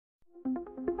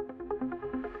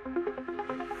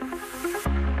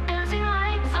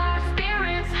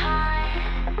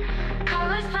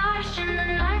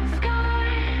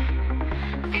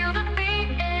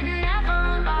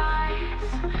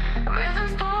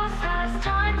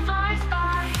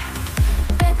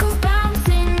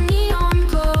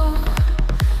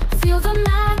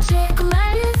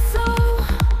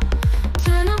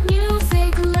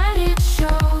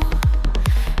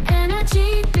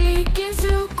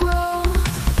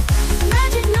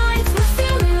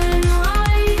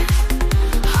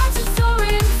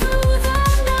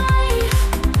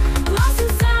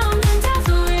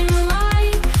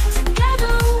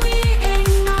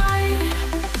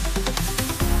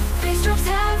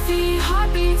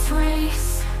heartbeats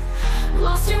race.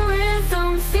 Lost in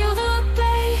rhythm, feel the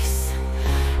bass.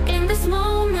 In this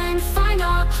moment, find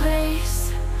our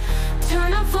place.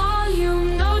 Turn up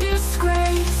volume, no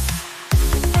disgrace.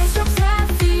 Bass drops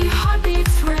heavy,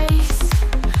 heartbeats race.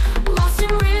 Lost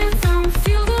in rhythm,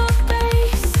 feel the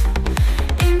bass.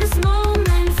 In this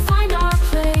moment, find our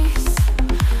place.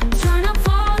 Turn up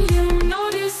volume, no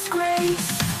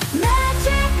disgrace.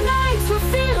 Magic nights, we're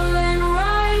feeling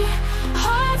right.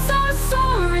 Hearts are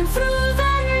soaring through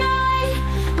the night.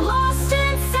 Lost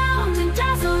in sound and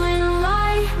dazzling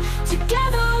light.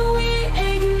 Together we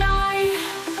ignite.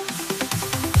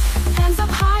 Hands up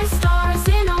high, stars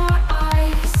in our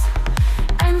eyes.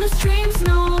 Endless dreams,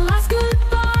 no last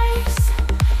goodbyes.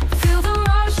 Feel the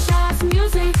rush as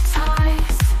music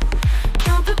ties.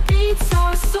 Count the beats,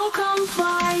 our soul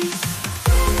complies.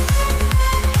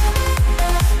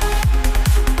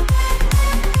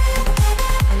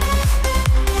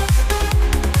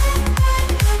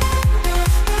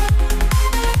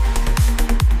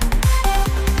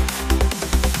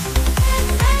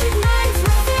 Magic nights,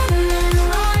 we're feeling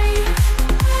right.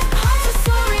 Hearts are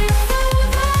soaring through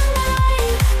the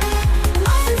night.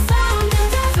 Lost in sound and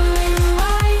dazzling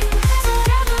light.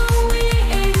 Together we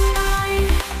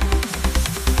ignite.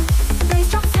 Bass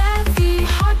drops heavy,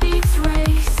 heartbeats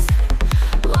race.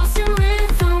 Lost in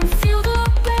rhythm, feel the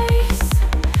bass.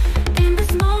 In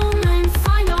this moment,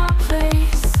 find our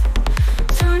place.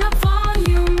 Turn up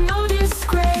volume, no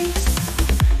disgrace.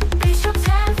 Bass drops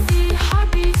heavy,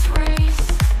 heartbeats race.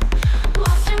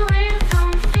 Lost in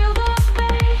rhythm, feel the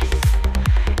bass.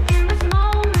 In this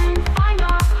moment, find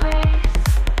our place.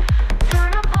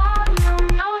 Turn up volume,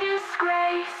 no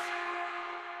disgrace.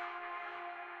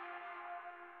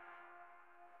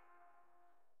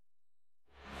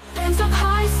 Hands up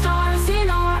high, stars in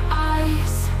our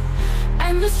eyes.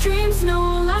 Endless dreams, no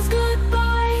last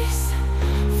goodbyes.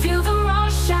 Feel the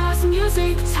rush as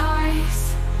music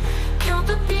ties. Count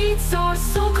the beats, our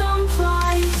soul complies.